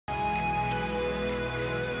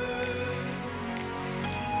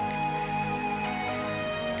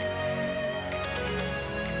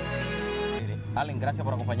Alen, gracias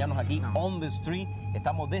por acompañarnos aquí No. on the street.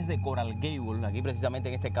 Estamos desde Coral Gable, aquí precisamente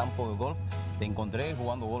en este campo de golf. Te encontré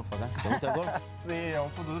jugando golf acá. ¿Te gusta el golf? Sí, es un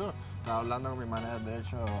futuro. Estaba hablando con mi manager, de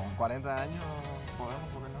hecho, 40 años podemos,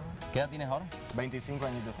 ¿por qué no? ¿Qué edad tienes ahora? 25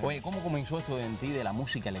 añitos tengo. Oye, ¿cómo comenzó esto en ti de la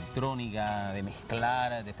música electrónica, de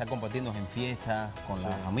mezclar, de estar compartiendo en fiestas con Sí.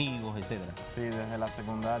 los amigos, etcétera? Sí, desde la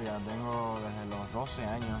secundaria, tengo desde los 12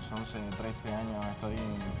 años, 11, 13 años, estoy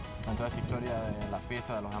en toda esta historia de las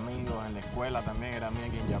fiestas de los amigos, en la escuela también era a mí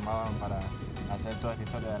quien llamaban para hacer toda esta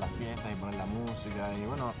historia de las fiestas y poner la música y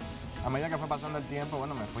bueno, a medida que fue pasando el tiempo,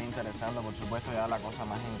 bueno, me fui interesando, por supuesto, ya la cosa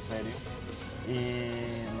más en serio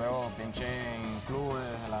y luego pinché en clubes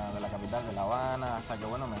de la capital de La Habana hasta que,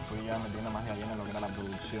 bueno, me fui ya metiendo más de lleno en lo que era la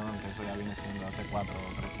producción, que eso ya viene siendo hace 4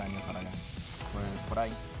 o 3 años para acá, pues por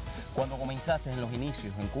ahí. Cuando comenzaste en los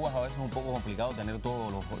inicios, en Cuba a veces es un poco complicado tener todo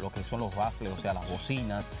lo que son los baffles, o sea, las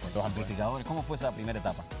bocinas, los amplificadores. ¿Cómo fue esa primera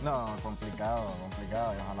etapa? No, complicado,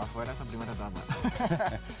 complicado, y ojalá fuera esa primera etapa.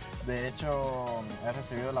 De hecho, he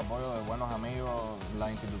recibido el apoyo de buenos amigos, la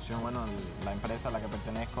institución, bueno, la empresa a la que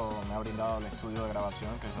pertenezco me ha brindado el estudio de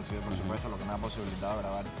grabación, que eso ha sido, por supuesto, lo que me ha posibilitado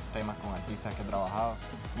grabar temas con artistas que he trabajado.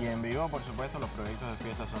 Y en vivo, por supuesto, los proyectos de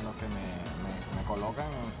fiesta son los que me colocan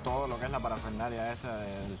en todo lo que es la parafernalia esta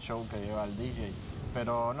del show que lleva el DJ.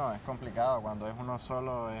 Pero no, es complicado, cuando es uno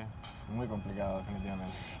solo es muy complicado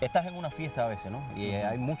definitivamente. Estás en una fiesta a veces, ¿no? Y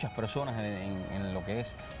hay muchas personas en lo que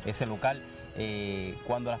es ese local.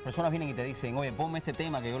 Cuando las personas vienen y te dicen, oye, ponme este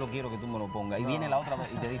tema que yo lo quiero que tú me lo pongas. Y viene la otra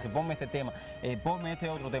y te dice, ponme este tema, ponme este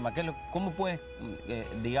otro tema. ¿Cómo puedes,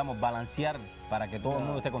 digamos, balancear para que todo el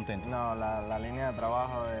mundo esté contento? No, la línea de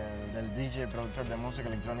trabajo del DJ, productor de música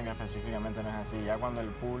electrónica específicamente no es así. Ya cuando el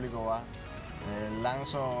público va,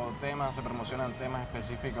 lanzo temas, se promocionan temas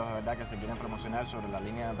específicos de verdad que se quieren promocionar sobre la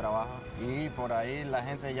línea de trabajo y por ahí la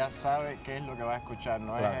gente ya sabe qué es lo que va a escuchar,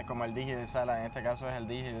 no Claro. Es como el DJ de sala, en este caso es el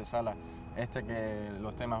DJ de sala, que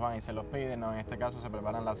los temas van y se los piden, no, en este caso se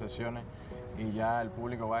preparan las sesiones y ya el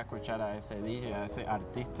público va a escuchar a ese DJ, a ese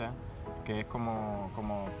artista que es como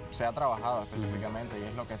se ha trabajado específicamente y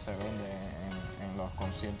es lo que se vende en los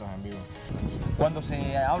conciertos en vivo. Cuando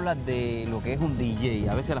se habla de lo que es un DJ,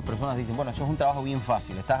 a veces las personas dicen, bueno, eso es un trabajo bien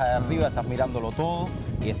fácil. Estás ahí arriba, estás mirándolo todo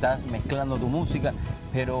y estás mezclando tu música,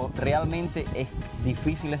 pero ¿realmente es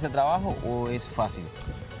difícil ese trabajo o es fácil?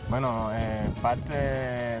 Bueno, parte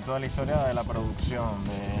de toda la historia de la producción,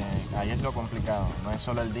 ahí es lo complicado. No es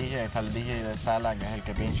solo el DJ, está el DJ de sala, que es el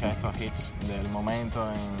que pincha estos hits del momento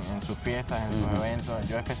en sus fiestas, en sus eventos.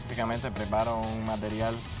 Yo específicamente preparo un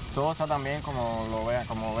material. Todo está también como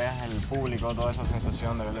veas el público, toda esa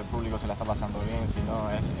sensación de ver el público se la está pasando bien, sino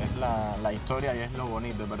es la historia y es lo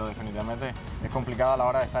bonito, pero definitivamente es complicado a la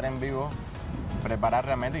hora de estar en vivo, preparar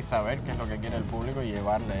realmente y saber qué es lo que quiere el público y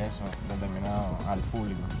llevarle eso determinado al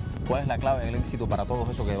público. ¿Cuál es la clave del éxito para todos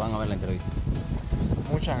esos que van a ver la entrevista?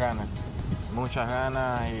 Muchas ganas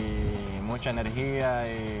y mucha energía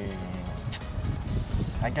y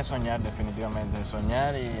hay que soñar definitivamente,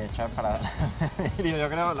 soñar y echar para adelante. Yo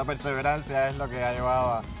creo que la perseverancia es lo que ha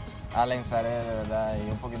llevado a Alen, Sarell, de verdad, y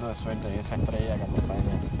un poquito de suerte y esa estrella que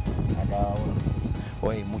acompaña a cada uno.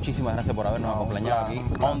 Oye, muchísimas gracias por habernos acompañado aquí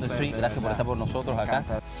on the street. Gracias por estar por nosotros acá.